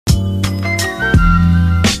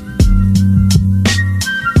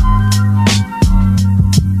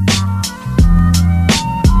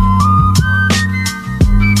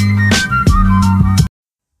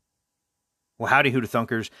Howdy, Who'da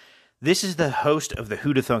Thunkers. This is the host of the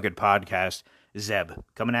Who'da Thunkin' podcast, Zeb,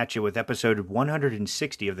 coming at you with episode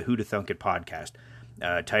 160 of the Who'da Thunkin' podcast,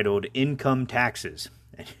 titled Income Taxes.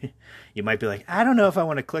 You might be like, I don't know if I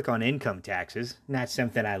want to click on income taxes. Not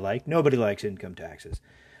something I like. Nobody likes income taxes.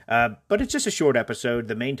 But it's just a short episode.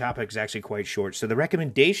 The main topic is actually quite short. So the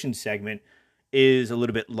recommendation segment is a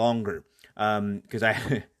little bit longer. Because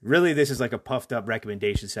this is like a puffed up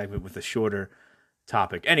recommendation segment with a shorter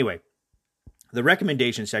topic. Anyway, the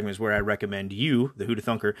recommendation segment is where I recommend you, the Who'da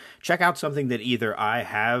Thunker, check out something that either I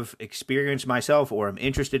have experienced myself or I'm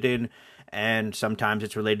interested in, and sometimes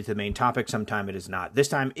it's related to the main topic, sometimes it is not. This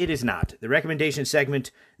time, it is not. The recommendation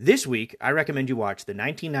segment this week, I recommend you watch the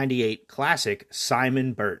 1998 classic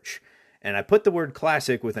Simon Birch. And I put the word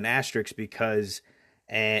classic with an asterisk because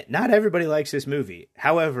not everybody likes this movie.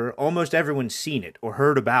 However, almost everyone's seen it or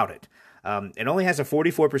heard about it. It only has a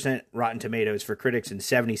 44% Rotten Tomatoes for critics and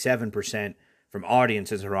 77% from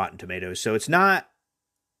audiences on Rotten Tomatoes. So it's not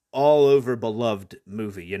all over beloved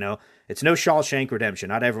movie, you know? It's no Shawshank Redemption.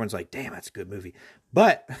 Not everyone's like, damn, that's a good movie.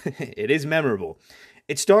 But it is memorable.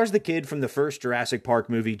 It stars the kid from the first Jurassic Park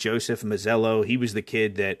movie, Joseph Mazzello. He was the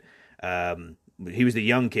kid that, he was the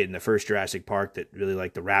young kid in the first Jurassic Park that really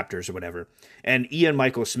liked the raptors or whatever. And Ian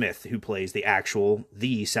Michael Smith, who plays the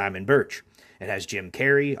Simon Birch. It has Jim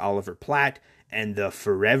Carrey, Oliver Platt, and the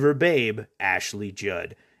forever babe, Ashley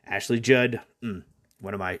Judd. Ashley Judd,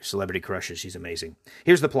 one of my celebrity crushes. She's amazing.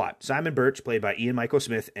 Here's the plot. Simon Birch, played by Ian Michael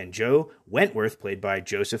Smith, and Joe Wentworth, played by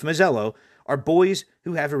Joseph Mazzello, are boys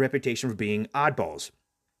who have a reputation for being oddballs.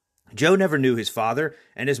 Joe never knew his father,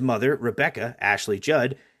 and his mother, Rebecca, Ashley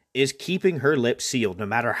Judd, is keeping her lips sealed no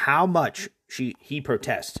matter how much he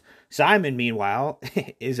protests. Simon, meanwhile,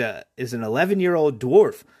 is an 11-year-old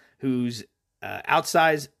dwarf whose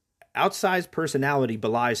outsized personality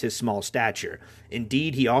belies his small stature.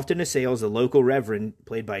 Indeed, he often assails the local reverend,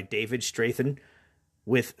 played by David Strathairn,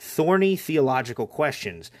 with thorny theological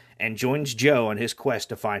questions, and joins Joe on his quest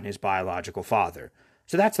to find his biological father.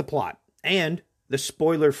 So that's the plot, and the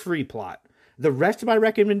spoiler-free plot. The rest of my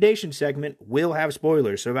recommendation segment will have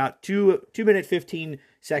spoilers, so about 2 minute 15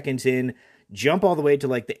 seconds in, jump all the way to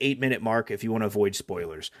like the 8-minute mark if you want to avoid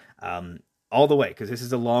spoilers. All the way, because this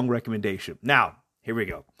is a long recommendation. Now, here we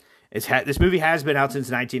go. This movie has been out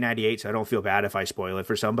since 1998, so I don't feel bad if I spoil it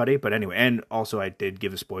for somebody. But anyway, and also I did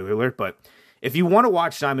give a spoiler alert. But if you want to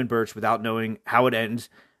watch Simon Birch without knowing how it ends,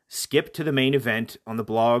 skip to the main event on the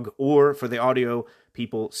blog, or for the audio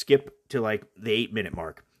people, skip to like the 8-minute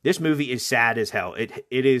mark. This movie is sad as hell. It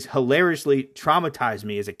is hilariously traumatized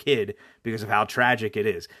me as a kid because of how tragic it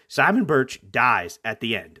is. Simon Birch dies at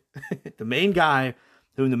the end. The main guy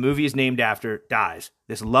whom the movie is named after dies.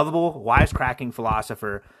 This lovable, wisecracking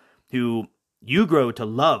philosopher who you grow to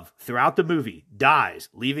love throughout the movie dies,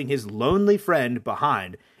 leaving his lonely friend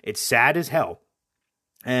behind. It's sad as hell.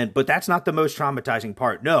 But that's not the most traumatizing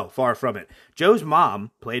part. No, far from it. Joe's mom,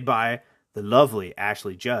 played by the lovely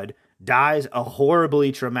Ashley Judd, dies a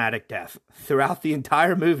horribly traumatic death. Throughout the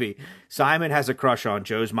entire movie, Simon has a crush on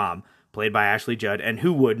Joe's mom, played by Ashley Judd, and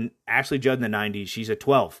who wouldn't? Ashley Judd in the 90s, she's a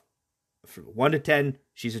 12. From 1 to 10,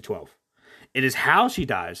 she's a 12. It is how she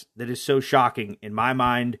dies that is so shocking in my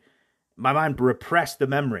mind. My mind repressed the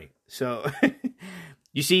memory. So,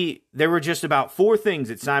 you see, there were just about 4 things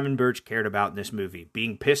that Simon Birch cared about in this movie.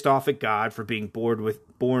 Being pissed off at God for being born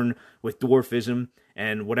with dwarfism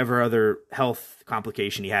and whatever other health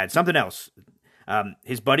complication he had. Something else.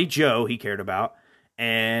 His buddy Joe he cared about.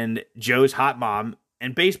 And Joe's hot mom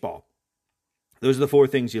and baseball. Those are the 4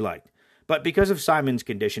 things he liked. But because of Simon's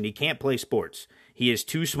condition, he can't play sports. He is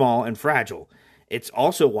too small and fragile. It's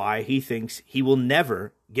also why he thinks he will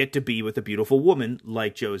never get to be with a beautiful woman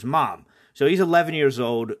like Joe's mom. So he's 11 years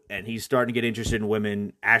old, and he's starting to get interested in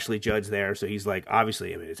women. Ashley Judd's there, so he's like,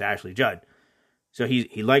 obviously, it's Ashley Judd. So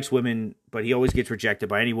he likes women, but he always gets rejected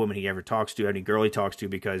by any woman he ever talks to, any girl he talks to,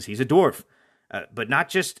 because he's a dwarf. But not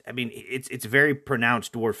just, it's very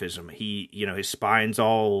pronounced dwarfism. His spine's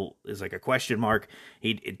is like a question mark.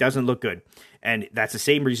 It doesn't look good. And that's the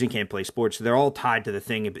same reason he can't play sports. So they're all tied to the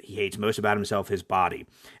thing he hates most about himself, his body.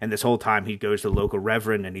 And this whole time he goes to the local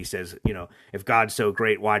reverend and he says, if God's so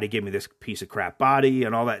great, why'd he give me this piece of crap body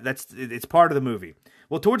and all that? It's part of the movie.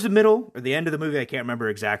 Well, towards the middle or the end of the movie, I can't remember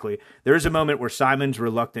exactly, there is a moment where Simon's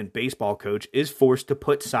reluctant baseball coach is forced to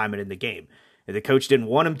put Simon in the game. And the coach didn't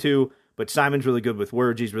want him to, but Simon's really good with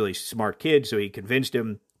words. He's a really smart kid, so he convinced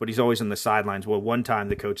him, but he's always on the sidelines. Well, one time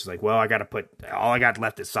the coach is like, well, all I got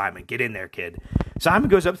left is Simon. Get in there, kid. Simon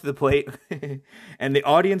goes up to the plate, and the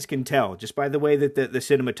audience can tell, just by the way that the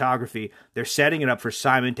cinematography, they're setting it up for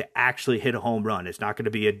Simon to actually hit a home run. It's not going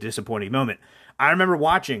to be a disappointing moment. I remember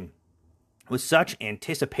watching with such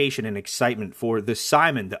anticipation and excitement for the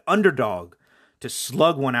Simon, the underdog, to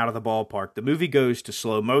slug one out of the ballpark. The movie goes to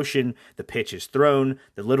slow motion. The pitch is thrown.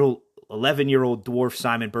 The little 11-year-old dwarf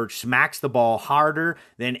Simon Birch smacks the ball harder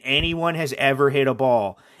than anyone has ever hit a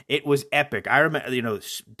ball. It was epic. I remember,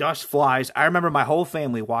 dust flies. I remember my whole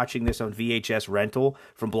family watching this on VHS rental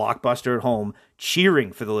from Blockbuster at home,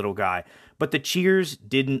 cheering for the little guy. But the cheers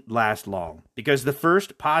didn't last long, because the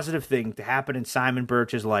first positive thing to happen in Simon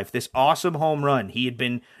Birch's life, this awesome home run he had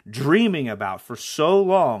been dreaming about for so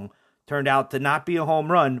long, turned out to not be a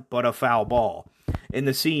home run, but a foul ball. In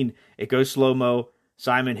the scene, it goes slow-mo.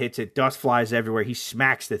 Simon hits it. Dust flies everywhere. He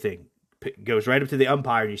smacks the thing. Goes right up to the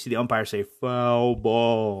umpire, and you see the umpire say, "Foul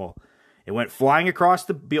ball." It went flying across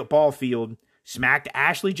the ball field, smacked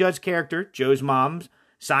Ashley Judd's character, Joe's mom,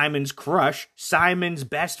 Simon's crush, Simon's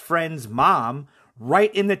best friend's mom,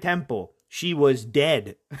 right in the temple. She was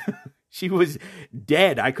dead. She was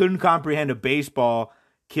dead. I couldn't comprehend a baseball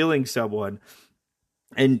killing someone.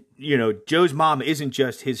 And, Joe's mom isn't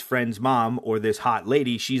just his friend's mom or this hot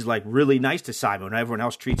lady. She's like really nice to Simon. Everyone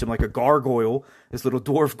else treats him like a gargoyle, this little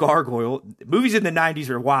dwarf gargoyle. Movies in the 90s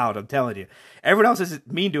are wild, I'm telling you. Everyone else is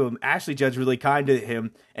mean to him. Ashley Judd's really kind to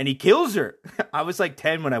him, and he kills her. I was like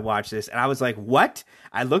 10 when I watched this, and I was like, what?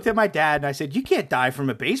 I looked at my dad, and I said, you can't die from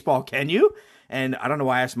a baseball, can you? And I don't know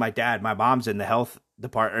why I asked my dad. My mom's in the health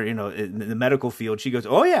department, in the medical field. She goes,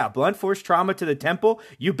 "Oh yeah, blunt force trauma to the temple.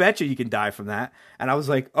 You betcha you can die from that." And I was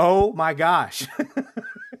like, "Oh my gosh."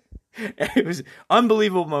 It was an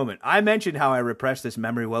unbelievable moment. I mentioned how I repressed this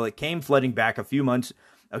memory. Well, it came flooding back a few months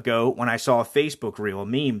ago when I saw a Facebook reel, a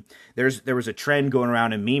meme. There was a trend going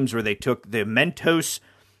around in memes where they took the Mentos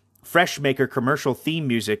Fresh Maker commercial theme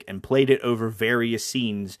music and played it over various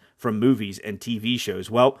scenes from movies and TV shows.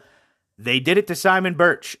 Well, they did it to Simon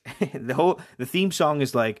Birch. The theme song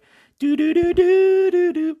is like do do do do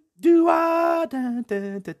do do do ah da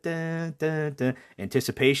da da da da da.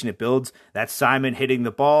 Anticipation, it builds. That's Simon hitting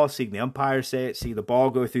the ball, seeing the umpire say it, see the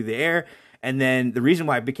ball go through the air. And then the reason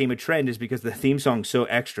why it became a trend is because the theme song's so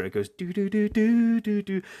extra. It goes do do do do do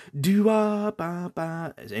do do ah ba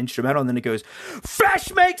ba as instrumental, and then it goes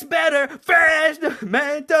fresh makes better, fresh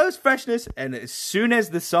Mentos freshness. And as soon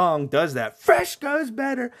as the song does that, fresh goes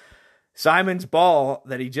better. Simon's ball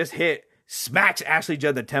that he just hit smacks Ashley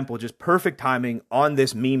Judd the temple. Just perfect timing on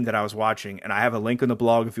this meme that I was watching. And I have a link on the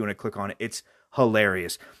blog if you want to click on it. It's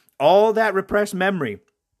hilarious. All that repressed memory,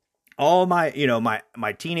 all my,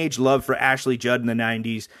 my teenage love for Ashley Judd in the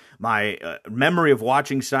 90s, my memory of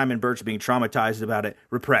watching Simon Birch being traumatized about it,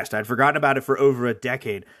 repressed. I'd forgotten about it for over a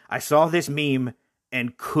decade. I saw this meme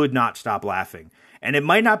and could not stop laughing. And it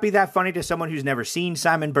might not be that funny to someone who's never seen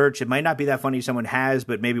Simon Birch. It might not be that funny to someone who has,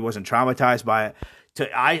 but maybe wasn't traumatized by it.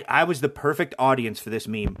 I was the perfect audience for this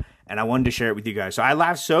meme, and I wanted to share it with you guys. So I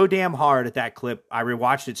laughed so damn hard at that clip. I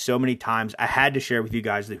rewatched it so many times. I had to share with you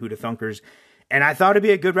guys the Who Da Thunkers. And I thought it'd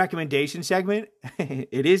be a good recommendation segment.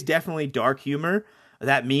 It is definitely dark humor,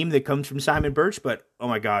 that meme that comes from Simon Birch. But, oh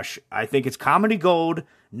my gosh, I think it's comedy gold,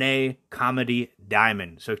 nay, comedy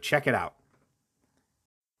diamond. So check it out.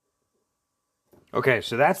 Okay,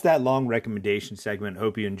 so that's that long recommendation segment.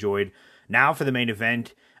 Hope you enjoyed. Now for the main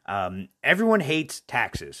event. Everyone hates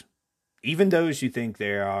taxes. Even those who think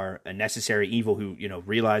they are a necessary evil, who,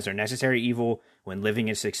 realize they're necessary evil when living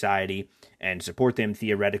in society and support them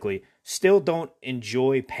theoretically, still don't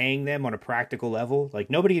enjoy paying them on a practical level. Like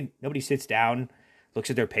nobody sits down, looks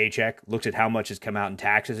at their paycheck, looks at how much has come out in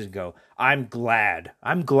taxes and go, I'm glad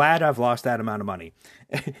I've lost that amount of money.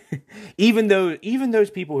 even those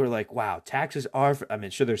people who are like, wow, taxes are,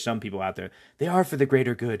 sure there's some people out there, they are for the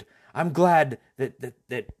greater good. I'm glad that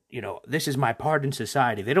this is my part in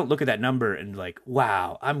society. They don't look at that number and like,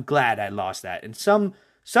 wow, I'm glad I lost that. And some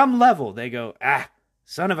level they go,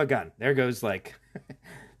 son of a gun. There goes like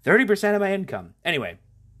 30% of my income. Anyway,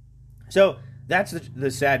 so that's the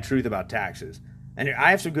sad truth about taxes. And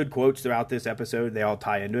I have some good quotes throughout this episode. They all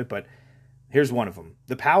tie into it, but here's one of them.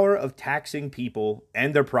 The power of taxing people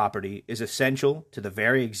and their property is essential to the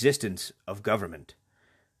very existence of government.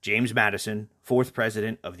 James Madison, 4th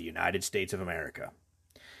President of the United States of America.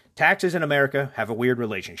 Taxes in America have a weird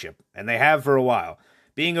relationship, and they have for a while.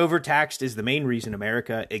 Being overtaxed is the main reason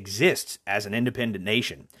America exists as an independent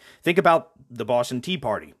nation. Think about the Boston Tea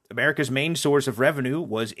Party. America's main source of revenue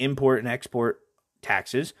was import and export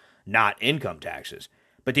taxes, not income taxes.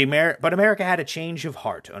 But America had a change of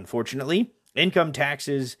heart, unfortunately. Income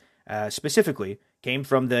taxes, specifically, came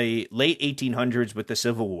from the late 1800s with the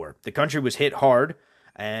Civil War. The country was hit hard,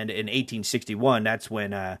 and in 1861, that's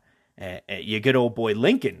when your good old boy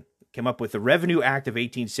Lincoln came up with the Revenue Act of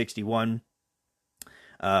 1861.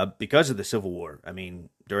 because of the Civil War. I mean,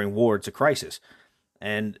 during war, it's a crisis.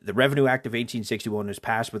 And the Revenue Act of 1861 was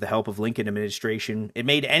passed with the help of Lincoln administration. It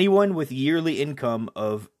made anyone with yearly income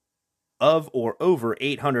of or over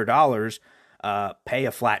 $800 pay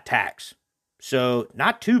a flat tax. So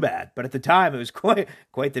not too bad, but at the time it was quite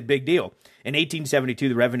the big deal. In 1872,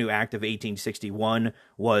 the Revenue Act of 1861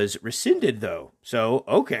 was rescinded, though. So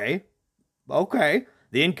okay,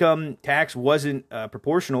 the income tax wasn't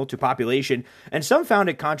proportional to population, and some found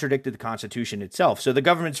it contradicted the Constitution itself. So the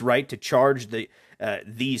government's right to charge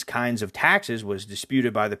these kinds of taxes was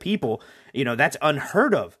disputed by the people. You know, that's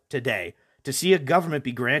unheard of today, to see a government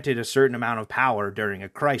be granted a certain amount of power during a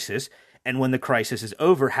crisis, and when the crisis is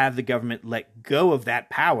over, have the government let go of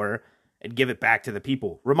that power and give it back to the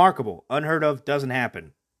people. Remarkable. Unheard of. Doesn't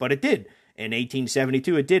happen. But it did. In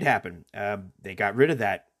 1872, it did happen. They got rid of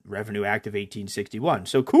that Revenue Act of 1861.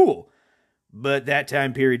 So cool. But that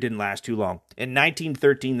time period didn't last too long. In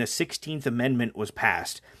 1913, the 16th Amendment was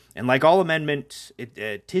passed. And like all amendments,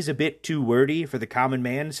 tis a bit too wordy for the common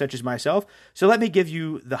man, such as myself. So let me give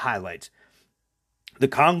you the highlights. The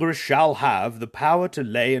Congress shall have the power to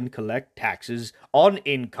lay and collect taxes on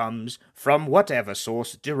incomes from whatever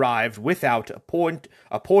source derived without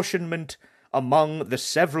apportionment among the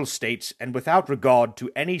several states and without regard to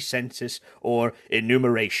any census or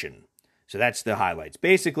enumeration. So that's the highlights.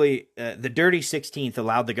 Basically, the dirty 16th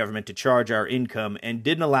allowed the government to charge our income and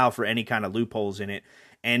didn't allow for any kind of loopholes in it.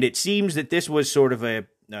 And it seems that this was sort of a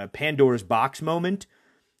Pandora's box moment.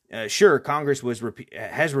 Sure, Congress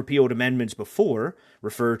has repealed amendments before,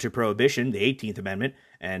 refer to Prohibition, the 18th Amendment,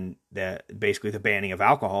 and basically the banning of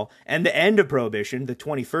alcohol, and the end of Prohibition, the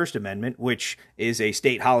 21st Amendment, which is a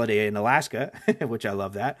state holiday in Alaska, which I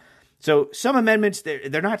love that. So some amendments,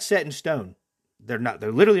 they're not set in stone. They're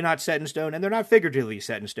literally not set in stone, and they're not figuratively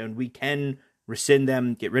set in stone. We can rescind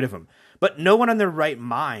them, get rid of them. But no one on their right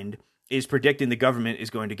mind is predicting the government is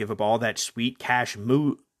going to give up all that sweet cash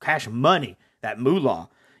money, that moolah,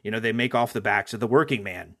 they make off the backs of the working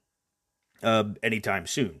man anytime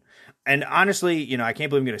soon. And honestly, I can't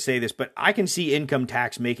believe I'm going to say this, but I can see income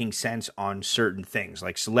tax making sense on certain things,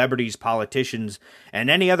 like celebrities, politicians, and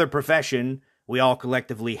any other profession we all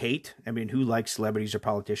collectively hate. I mean, who likes celebrities or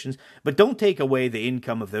politicians? But don't take away the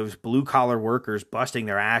income of those blue-collar workers busting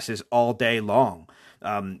their asses all day long.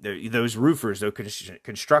 Those roofers, those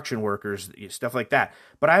construction workers, stuff like that.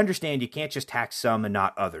 But I understand you can't just tax some and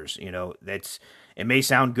not others. It may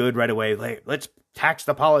sound good right away. Like, let's tax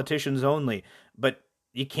the politicians only, but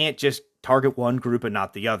you can't just target one group and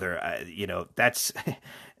not the other. That's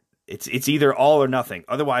it's either all or nothing.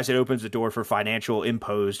 Otherwise, it opens the door for financial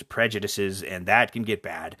imposed prejudices, and that can get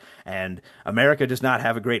bad. And America does not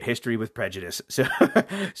have a great history with prejudice.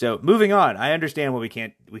 So moving on. I understand why we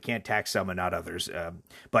can't tax some and not others.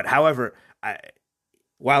 But however,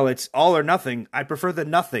 while it's all or nothing, I prefer the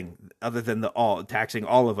nothing other than the all. Taxing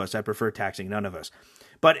all of us, I prefer taxing none of us.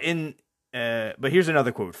 But here's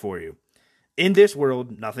another quote for you. In this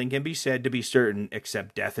world, nothing can be said to be certain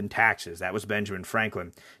except death and taxes. That was Benjamin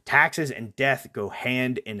Franklin. Taxes and death go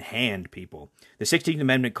hand in hand, people. The 16th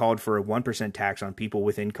Amendment called for a 1% tax on people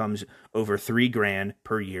with incomes over $3,000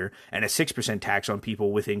 per year and a 6% tax on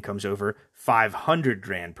people with incomes over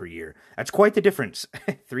 $500,000 per year. That's quite the difference.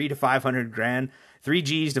 3 to 500 grand, 3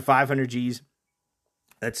 G's to 500 G's.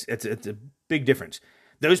 It's a big difference.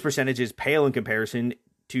 Those percentages pale in comparison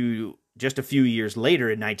to just a few years later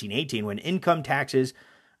in 1918 when income taxes,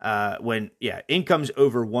 incomes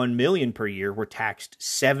over $1 million per year were taxed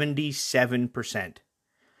 77%.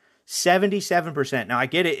 77%. Now, I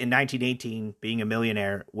get it, in 1918, being a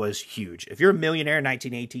millionaire was huge. If you're a millionaire in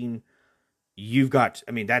 1918,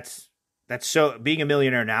 being a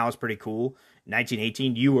millionaire now is pretty cool. In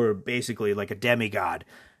 1918, you were basically like a demigod.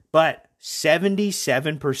 But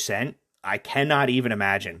 77%, I cannot even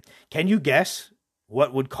imagine. Can you guess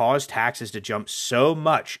what would cause taxes to jump so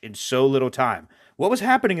much in so little time? What was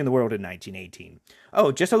happening in the world in 1918?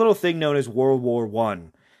 Oh, just a little thing known as World War I.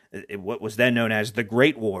 What was then known as the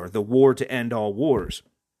Great War, the war to end all wars.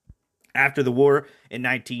 After the war in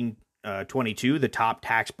 1922, the top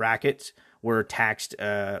tax brackets were taxed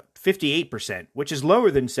 58%, which is lower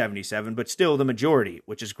than 77, but still the majority,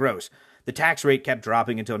 which is gross. The tax rate kept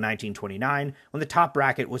dropping until 1929, when the top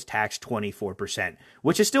bracket was taxed 24%,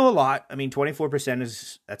 which is still a lot. I mean,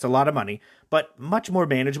 24% that's a lot of money, but much more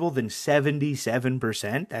manageable than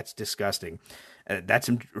 77%. That's disgusting.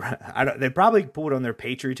 They probably pulled on their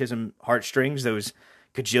patriotism heartstrings, those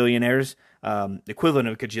cajillionaires, equivalent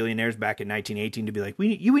of cajillionaires back in 1918, to be like,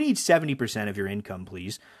 we need 70% of your income,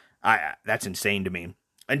 please. That's insane to me.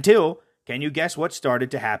 Until, can you guess what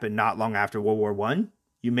started to happen not long after World War I?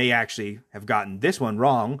 you may actually have gotten this one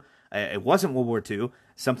wrong. It wasn't World War II.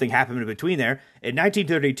 Something happened in between there. In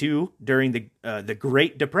 1932, during the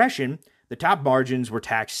Great Depression, the top margins were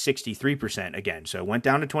taxed 63% again. So it went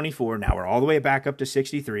down to 24. Now we're all the way back up to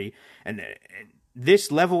 63. And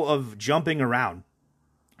this level of jumping around,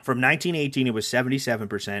 from 1918, it was 77%.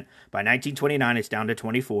 By 1929, it's down to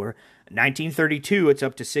 24. 1932, it's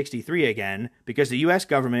up to 63 again, because the U.S.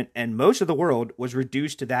 government and most of the world was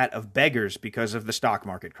reduced to that of beggars because of the stock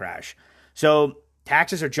market crash. So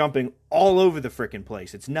taxes are jumping all over the frickin'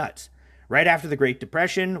 place. It's nuts. Right after the Great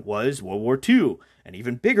Depression was World War II, an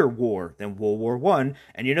even bigger war than World War I.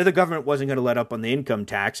 And the government wasn't going to let up on the income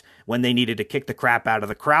tax when they needed to kick the crap out of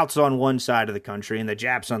the Krauts on one side of the country and the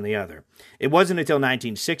Japs on the other. It wasn't until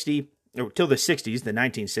 1960, or till the 60s, the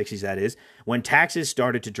 1960s that is, when taxes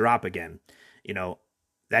started to drop again.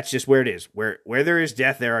 That's just where it is. Where there is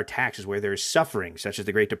death, there are taxes. Where there is suffering, such as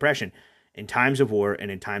the Great Depression, in times of war and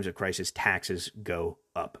in times of crisis, taxes go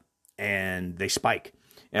up and they spike.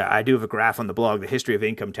 I do have a graph on the blog, the history of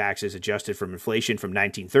income taxes adjusted from inflation from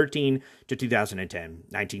 1913 to 2010.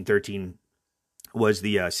 1913 was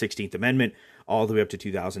the 16th Amendment all the way up to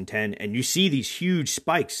 2010. And you see these huge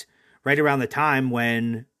spikes right around the time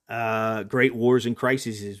when great wars and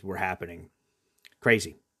crises were happening.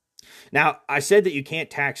 Crazy. Now, I said that you can't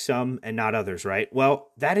tax some and not others, right?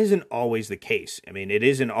 Well, that isn't always the case. I mean, it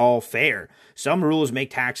isn't all fair. Some rules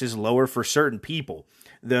make taxes lower for certain people.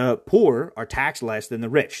 The poor are taxed less than the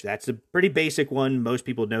rich. That's a pretty basic one. Most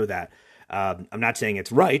people know that. I'm not saying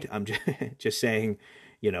it's right. I'm just saying,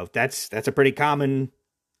 that's a pretty common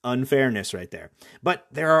unfairness right there. But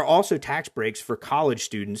there are also tax breaks for college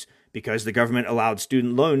students because the government allowed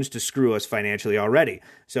student loans to screw us financially already.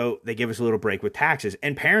 So they give us a little break with taxes.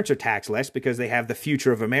 And parents are taxed less because they have the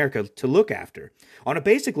future of America to look after. On a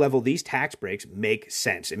basic level, these tax breaks make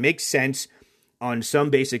sense. It makes sense on some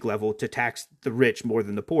basic level to tax the rich more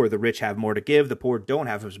than the poor. The rich have more to give. The poor don't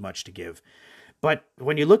have as much to give. But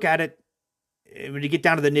when you look at it, when you get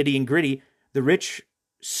down to the nitty and gritty, the rich,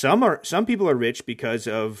 some people are rich because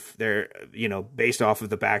of their, based off of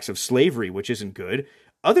the backs of slavery, which isn't good.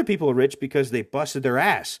 Other people are rich because they busted their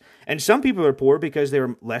ass. And some people are poor because they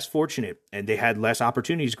were less fortunate and they had less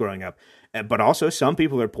opportunities growing up. But also some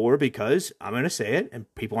people are poor because, I'm going to say it,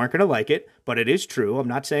 and people aren't going to like it, but it is true. I'm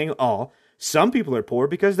not saying all. Some people are poor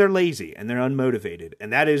because they're lazy and they're unmotivated.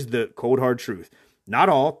 And that is the cold, hard truth. Not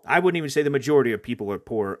all. I wouldn't even say the majority of people are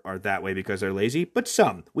poor are that way because they're lazy, but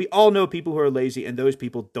some. We all know people who are lazy, and those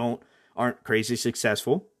people aren't crazy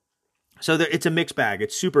successful. So it's a mixed bag.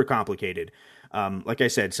 It's super complicated. Like I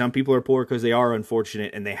said, some people are poor because they are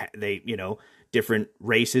unfortunate, and they different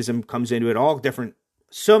racism comes into it.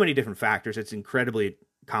 So many different factors. It's incredibly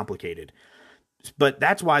complicated. But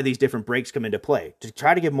that's why these different breaks come into play, to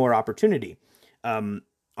try to give more opportunity.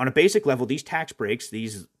 On a basic level, these tax breaks,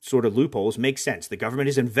 these sort of loopholes, make sense. The government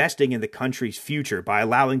is investing in the country's future by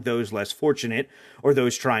allowing those less fortunate or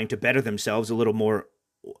those trying to better themselves a little more,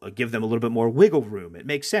 give them a little bit more wiggle room. It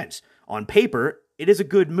makes sense. On paper, it is a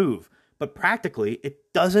good move. But practically,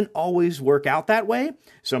 it doesn't always work out that way.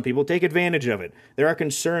 Some people take advantage of it. There are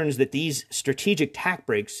concerns that these strategic tax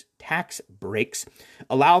breaks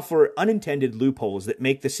allow for unintended loopholes that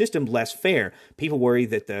make the system less fair. People worry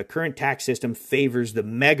that the current tax system favors the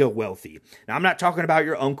mega wealthy. Now, I'm not talking about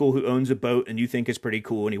your uncle who owns a boat and you think is pretty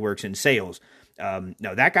cool and he works in sales.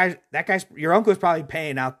 No, that guy's your uncle is probably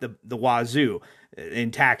paying out the wazoo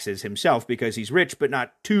in taxes himself because he's rich, but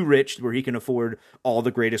not too rich where he can afford all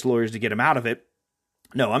the greatest lawyers to get him out of it.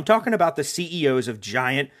 No, I'm talking about the CEOs of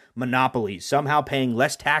giant monopolies somehow paying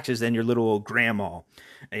less taxes than your little old grandma.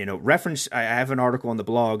 I have an article on the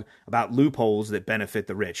blog about loopholes that benefit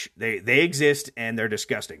the rich. They exist and they're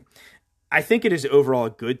disgusting. I think it is overall a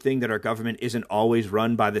good thing that our government isn't always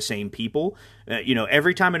run by the same people.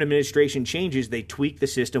 Every time an administration changes, they tweak the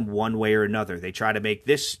system one way or another. They try to make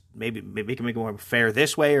this make it more fair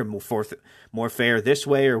this way or more fair this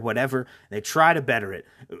way or whatever. They try to better it.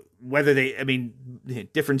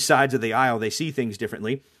 Different sides of the aisle, they see things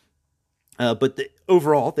differently. But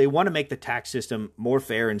overall, they want to make the tax system more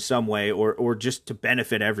fair in some way or just to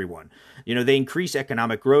benefit everyone. They increase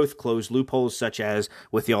economic growth, close loopholes such as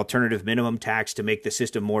with the alternative minimum tax to make the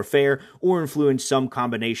system more fair or influence some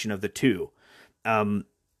combination of the two. And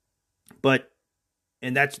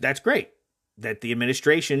that's great that the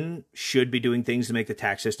administration should be doing things to make the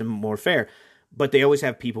tax system more fair. But they always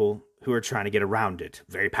have people who are trying to get around it.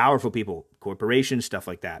 Very powerful people, corporations, stuff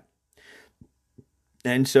like that.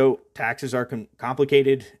 And so taxes are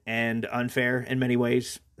complicated and unfair in many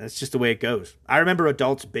ways. That's just the way it goes. I remember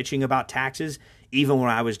adults bitching about taxes even when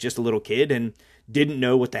I was just a little kid, and didn't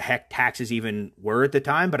know what the heck taxes even were at the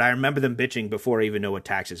time, but I remember them bitching before I even know what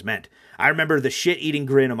taxes meant. I remember the shit-eating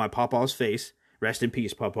grin on my pawpaw's face, rest in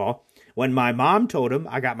peace, pawpaw, when my mom told him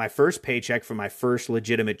I got my first paycheck for my first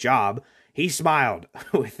legitimate job. He smiled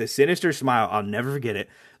with a sinister smile, I'll never forget it,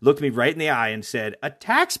 looked me right in the eye and said, "A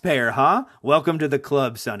taxpayer, huh? Welcome to the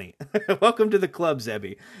club, Sonny." Welcome to the club,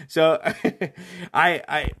 Zebby. So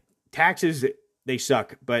taxes, they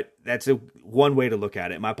suck, but that's one way to look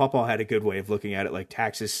at it. My papa had a good way of looking at it, like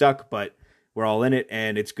taxes suck, but we're all in it,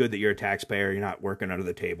 and it's good that you're a taxpayer. You're not working under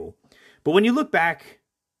the table. But when you look back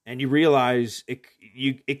and you realize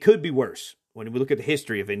it could be worse, when we look at the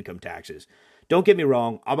history of income taxes, don't get me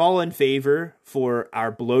wrong, I'm all in favor for our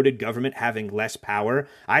bloated government having less power.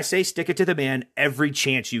 I say stick it to the man every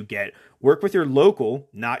chance you get. Work with your local,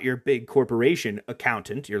 not your big corporation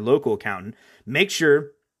accountant, your local accountant. Make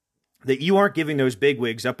sure that you aren't giving those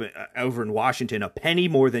bigwigs up over in Washington a penny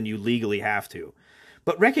more than you legally have to.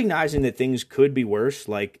 But recognizing that things could be worse,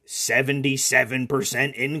 like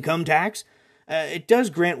 77% income tax, it does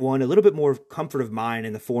grant one a little bit more comfort of mind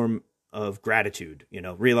in the form of gratitude,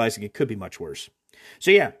 realizing it could be much worse.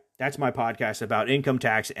 So yeah, that's my podcast about income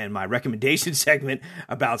tax and my recommendation segment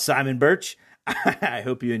about Simon Birch. I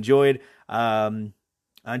hope you enjoyed.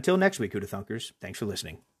 Until next week, Hoota Thunkers, thanks for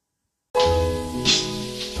listening.